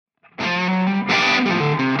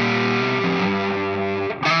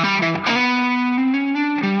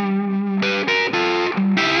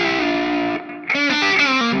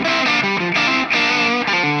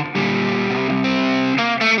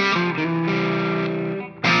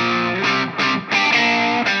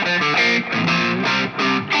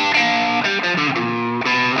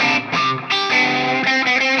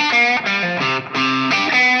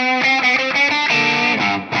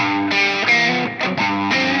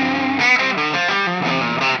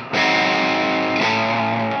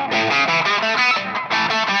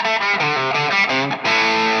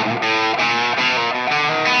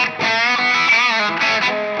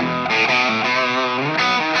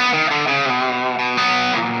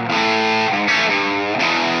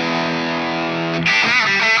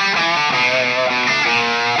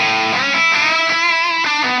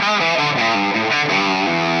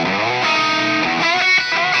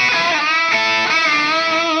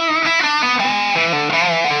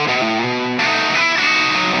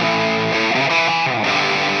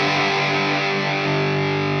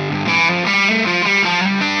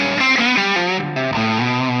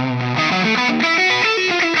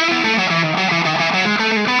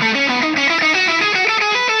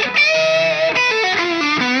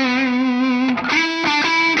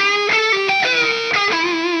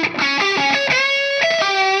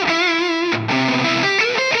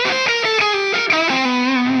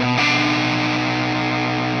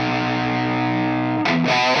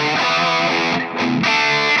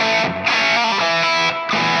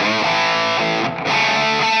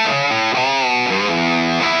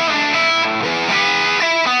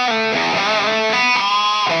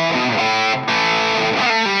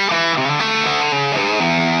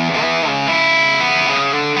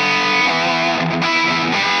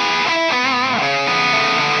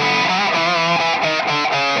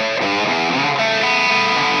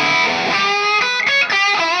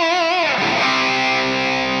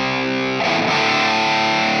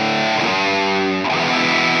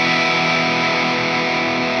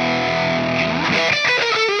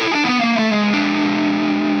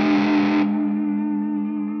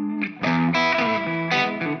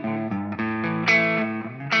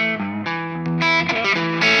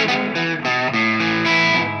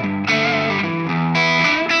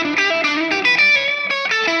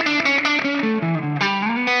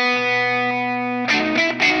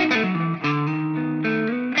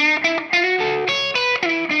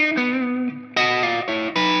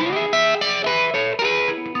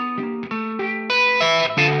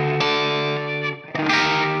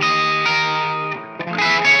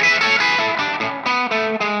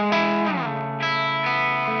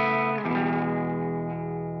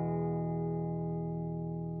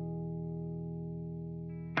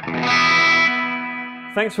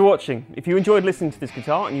Thanks for watching. If you enjoyed listening to this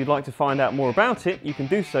guitar and you'd like to find out more about it, you can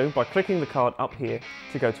do so by clicking the card up here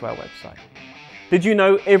to go to our website. Did you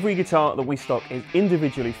know every guitar that we stock is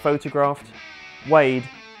individually photographed, weighed,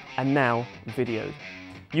 and now videoed?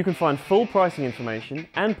 You can find full pricing information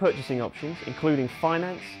and purchasing options, including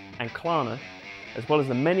finance and Klarna, as well as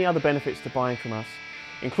the many other benefits to buying from us,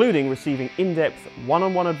 including receiving in-depth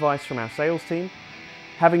one-on-one advice from our sales team,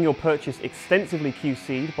 having your purchase extensively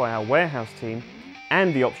QC'd by our warehouse team,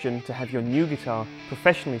 and the option to have your new guitar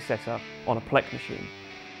professionally set up on a Plek machine.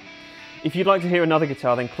 If you'd like to hear another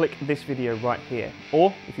guitar, then click this video right here.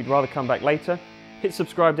 Or, if you'd rather come back later, hit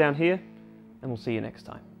subscribe down here, and we'll see you next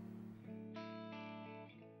time.